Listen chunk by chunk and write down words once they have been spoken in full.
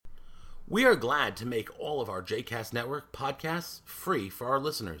We are glad to make all of our JCast Network podcasts free for our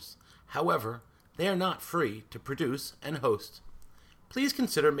listeners. However, they are not free to produce and host. Please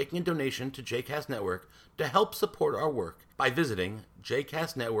consider making a donation to JCast Network to help support our work by visiting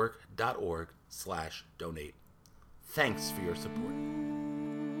jcastnetwork.org/donate. Thanks for your support.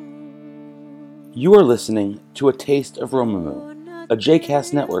 You are listening to A Taste of Romemu, a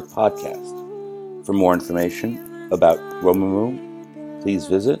JCast Network podcast. For more information about Romemu, please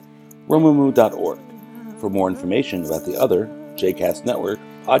visit romemu.org. For more information about the other JCast Network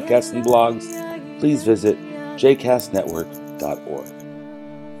podcasts and blogs, please visit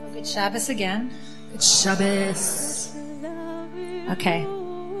jcastnetwork.org. Good Shabbos again. Good Shabbos. Okay.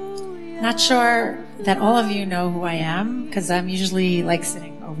 Not sure that all of you know who I am, because I'm usually like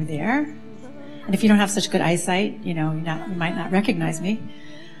sitting over there. And if you don't have such good eyesight, you might not recognize me.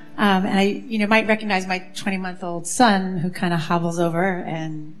 And I might recognize my 20-month-old son who kind of hobbles over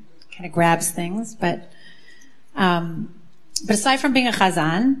and kind of grabs things. But aside from being a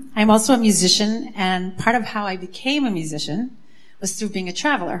chazan, I'm also a musician, and part of how I became a musician was through being a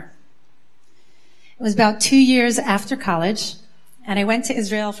traveler. It was about 2 years after college, and I went to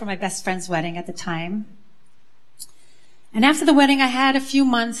Israel for my best friend's wedding at the time. And after the wedding, I had a few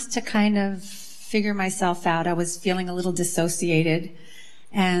months to kind of figure myself out. I was feeling a little dissociated,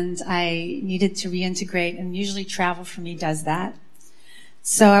 and I needed to reintegrate, and usually travel for me does that.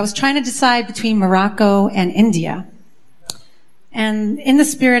 So I was trying to decide between Morocco and India. And in the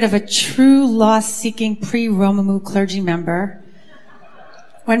spirit of a true loss-seeking pre-Romemu clergy member,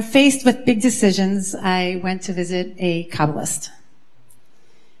 when faced with big decisions, I went to visit a Kabbalist.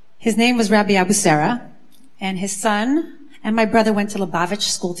 His name was Rabbi Abu Sarah, and his son and my brother went to Lubavitch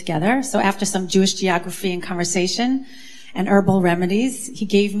school together. So after some Jewish geography and conversation and herbal remedies, he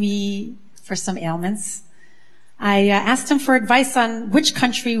gave me for some ailments. I asked him for advice on which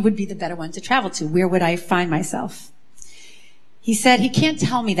country would be the better one to travel to. Where would I find myself? He said he can't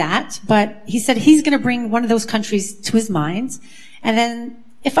tell me that, but he said he's going to bring one of those countries to his mind. And then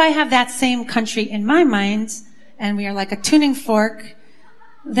if I have that same country in my mind, and we are like a tuning fork,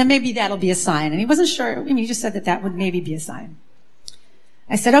 then maybe that'll be a sign. And he wasn't sure. He just said that would maybe be a sign.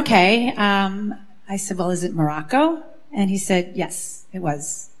 I said, okay. I said, well, is it Morocco? And he said, yes, it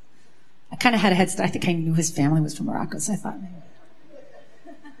was. I kind of had a head start. I think I knew his family was from Morocco, so I thought maybe.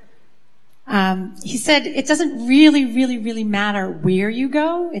 He said, it doesn't really matter where you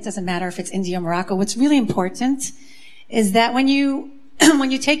go. It doesn't matter if it's India or Morocco. What's really important is that when you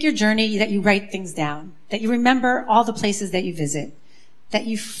take your journey, that you write things down, that you remember all the places that you visit, that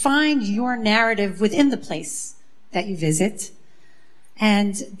you find your narrative within the place that you visit.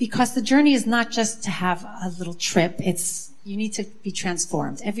 And because the journey is not just to have a little trip, you need to be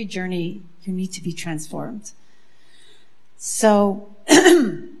transformed. Every journey, you need to be transformed. So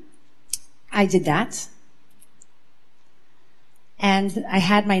I did that. And I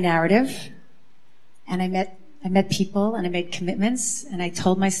had my narrative, and I met people, and I made commitments, and I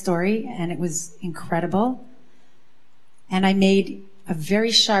told my story, and it was incredible. And I made a very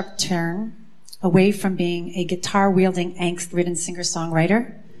sharp turn away from being a guitar-wielding, angst-ridden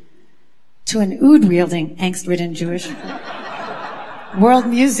singer-songwriter to an oud-wielding, angst-ridden Jewish world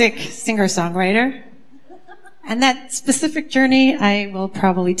music singer-songwriter. And that specific journey I will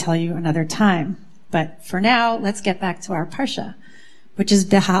probably tell you another time. But for now, let's get back to our parsha, which is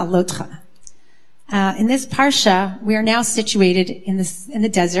Behalotecha. In this parsha, we are now situated in the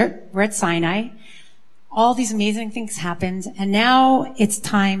desert. We're at Sinai. All these amazing things happened, and now it's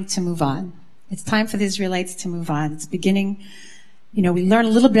time to move on. It's time for the Israelites to move on. It's beginning. We learned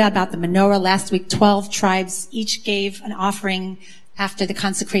a little bit about the menorah last week. 12 tribes each gave an offering after the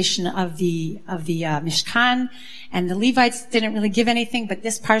consecration of the Mishkan, and the Levites didn't really give anything. But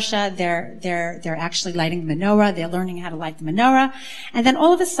this parsha, they're actually lighting the menorah. They're learning how to light the menorah, and then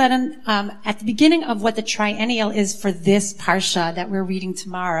all of a sudden, at the beginning of what the triennial is for this parsha that we're reading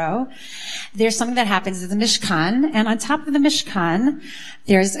tomorrow, there's something that happens. There's a Mishkan, and on top of the Mishkan,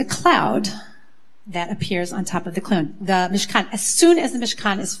 there's a cloud that appears on top of the Mishkan. As soon as the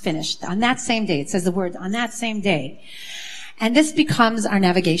Mishkan is finished, on that same day, it says the word, on that same day. And this becomes our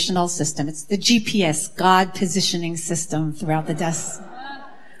navigational system. It's the GPS, God positioning system throughout the desert.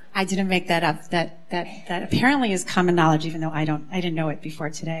 I didn't make that up. That apparently is common knowledge, even though I didn't know it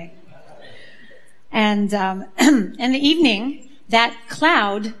before today. And in the evening, that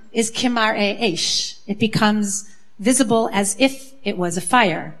cloud is kimar eish. It becomes visible as if it was a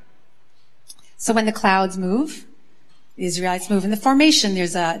fire. So when the clouds move, The Israelites move in the formation.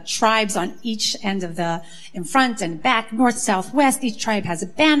 There's tribes on each end of in front and back, north, south, west. Each tribe has a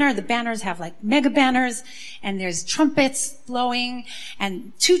banner. The banners have like mega banners, and there's trumpets blowing,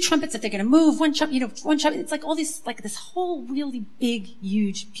 and 2 trumpets that they're going to move. One trumpet. It's like all these, like this whole really big,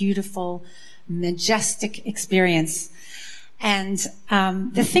 huge, beautiful, majestic experience. And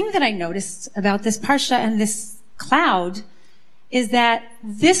the thing that I noticed about this parsha and this cloud is that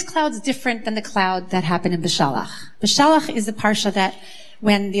this cloud's different than the cloud that happened in Beshalach. Beshalach is the parsha that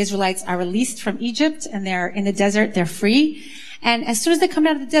when the Israelites are released from Egypt and they're in the desert, they're free. And as soon as they come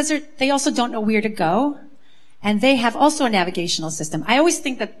out of the desert, they also don't know where to go. And they have also a navigational system. I always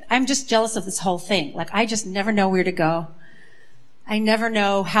think that I'm just jealous of this whole thing. Like, I just never know where to go. I never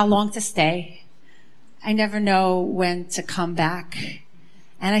know how long to stay. I never know when to come back.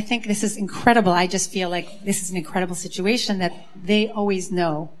 And I think this is incredible. I just feel like this is an incredible situation that they always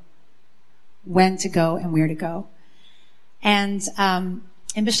know when to go and where to go. And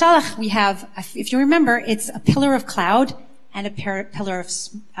in Beshalach, we have, if you remember, it's a pillar of cloud and a pillar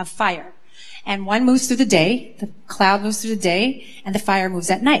of fire. And one moves through the day, the cloud moves through the day, and the fire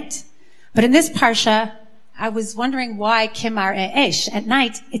moves at night. But in this parsha, I was wondering why Kimar E'esh, at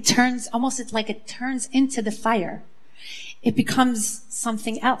night, it turns into the fire. It becomes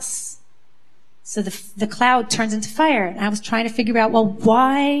something else. So the cloud turns into fire. And I was trying to figure out, well,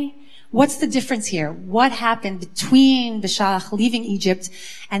 why? What's the difference here? What happened between Beshalach leaving Egypt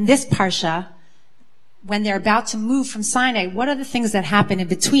and this parsha when they're about to move from Sinai? What are the things that happen in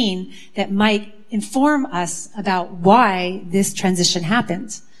between that might inform us about why this transition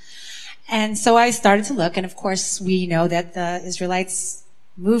happened? And so I started to look, and of course we know that the Israelites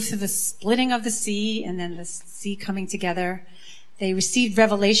moved through the splitting of the sea and then the sea coming together. They received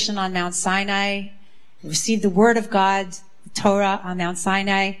revelation on Mount Sinai. They received the word of God, the Torah, on Mount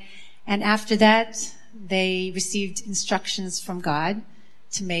Sinai. And after that, they received instructions from God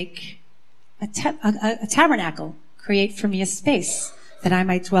to make a tabernacle, create for me a space that I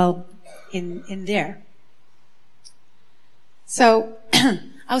might dwell in there. So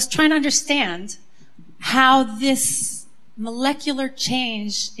I was trying to understand how this molecular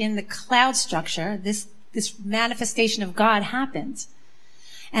change in the cloud structure, this manifestation of God happened.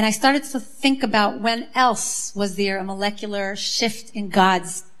 And I started to think about when else was there a molecular shift in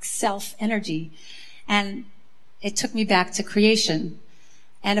God's self-energy. And it took me back to creation.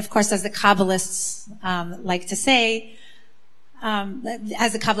 And of course, as the Kabbalists like to say,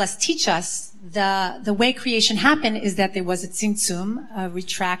 as the Kabbalists teach us, the way creation happened is that there was a tzimtzum, a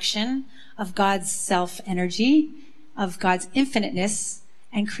retraction of God's self-energy, of God's infiniteness,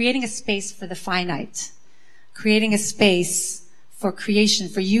 and creating a space for the finite, creating a space for creation,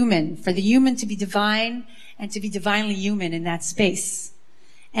 for the human to be divine and to be divinely human in that space.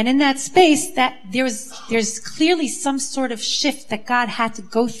 And in that space, that there's clearly some sort of shift that God had to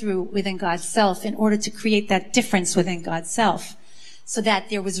go through within God's self in order to create that difference within God's self, so that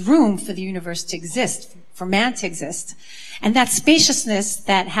there was room for the universe to exist, for man to exist. And that spaciousness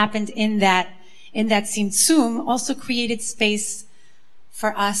that happened in that tzimtzum also created space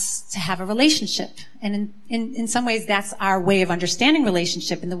for us to have a relationship. And in some ways, that's our way of understanding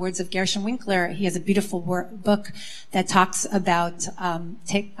relationship. In the words of Gershon Winkler, he has a beautiful book that talks about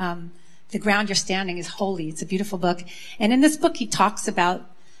the ground you're standing is holy. It's a beautiful book. And in this book, he talks about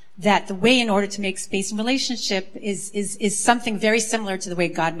that the way in order to make space in relationship is something very similar to the way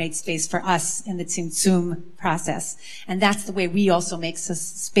God made space for us in the tzimtzum process. And that's the way we also make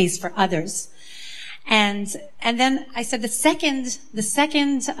space for others. And then I said the second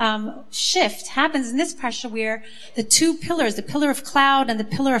shift happens in this parsha where the 2 pillars, the pillar of cloud and the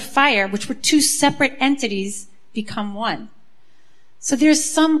pillar of fire, which were 2 separate entities, become one. So there's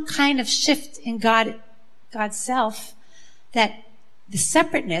some kind of shift in God's self, that the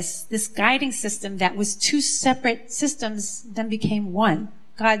separateness, this guiding system that was 2 separate systems, then became one.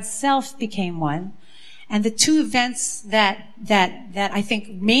 God's self became one. And the 2 events that I think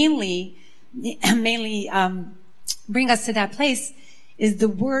mainly bring us to that place is the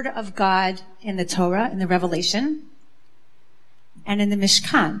word of God in the Torah, in the Revelation, and in the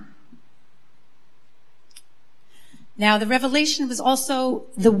Mishkan. Now, the Revelation was also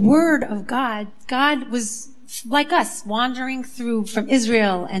the word of God. God was like us, wandering through from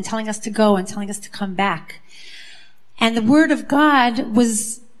Israel and telling us to go and telling us to come back. And the word of God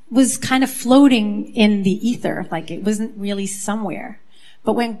was kind of floating in the ether, like it wasn't really somewhere.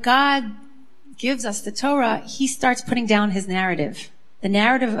 But when God gives us the Torah, he starts putting down his narrative. The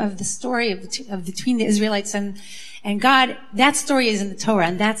narrative of the story of between the Israelites and God, that story is in the Torah,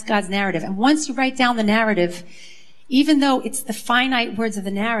 and that's God's narrative. And once you write down the narrative, even though it's the finite words of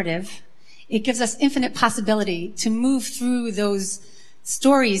the narrative, It gives us infinite possibility to move through those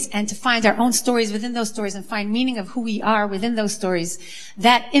stories and to find our own stories within those stories and find meaning of who we are within those stories.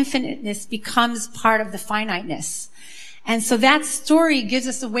 That infiniteness becomes part of the finiteness. And so that story gives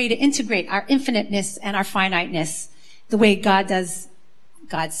us a way to integrate our infiniteness and our finiteness the way God does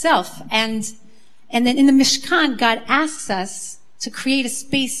God's self. And then in the Mishkan, God asks us to create a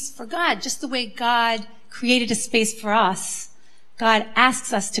space for God, just the way God created a space for us. God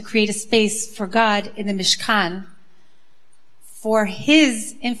asks us to create a space for God in the Mishkan, for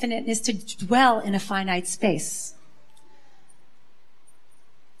his infiniteness to dwell in a finite space.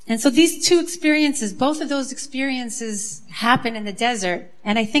 And so these two experiences, both of those experiences happen in the desert,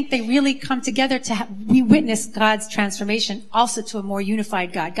 and I think they really come together we witness God's transformation also to a more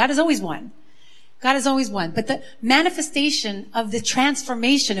unified God. God is always one. God is always one. But the manifestation of the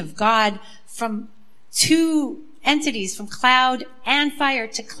transformation of God from two entities, from cloud and fire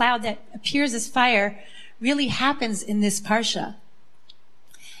to cloud that appears as fire, really happens in this parsha.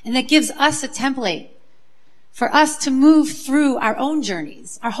 And that gives us a template for us to move through our own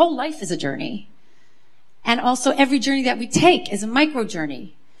journeys. Our whole life is a journey. And also every journey that we take is a micro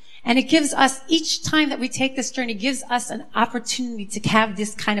journey. And it gives us, each time that we take this journey, gives us an opportunity to have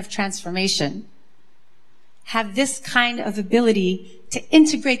this kind of transformation. Have this kind of ability to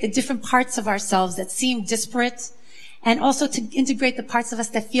integrate the different parts of ourselves that seem disparate, and also to integrate the parts of us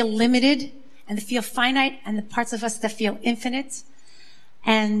that feel limited and that feel finite, and the parts of us that feel infinite.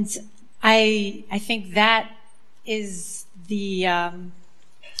 And I think that is the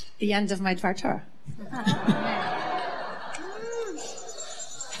end of my Dvar Torah.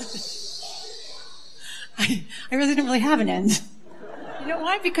 I really didn't really have an end. You know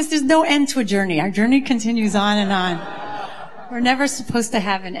why? Because there's no end to a journey. Our journey continues on and on. We're never supposed to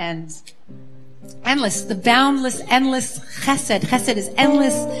have an end. Endless, the boundless, endless chesed. Chesed is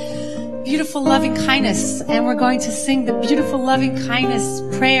endless, beautiful, loving kindness. And we're going to sing the beautiful, loving kindness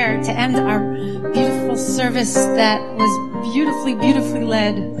prayer to end our beautiful service that was beautifully, beautifully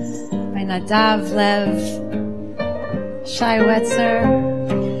led by Nadav Lev, Shai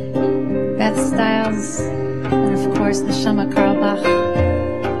Wetzer, Beth Stiles, and of course the Shama Karlbach.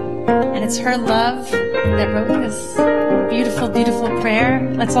 And it's her love that wrote this beautiful, beautiful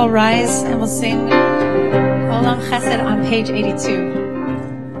prayer. Let's all rise and we'll sing Olam Chesed on page 82.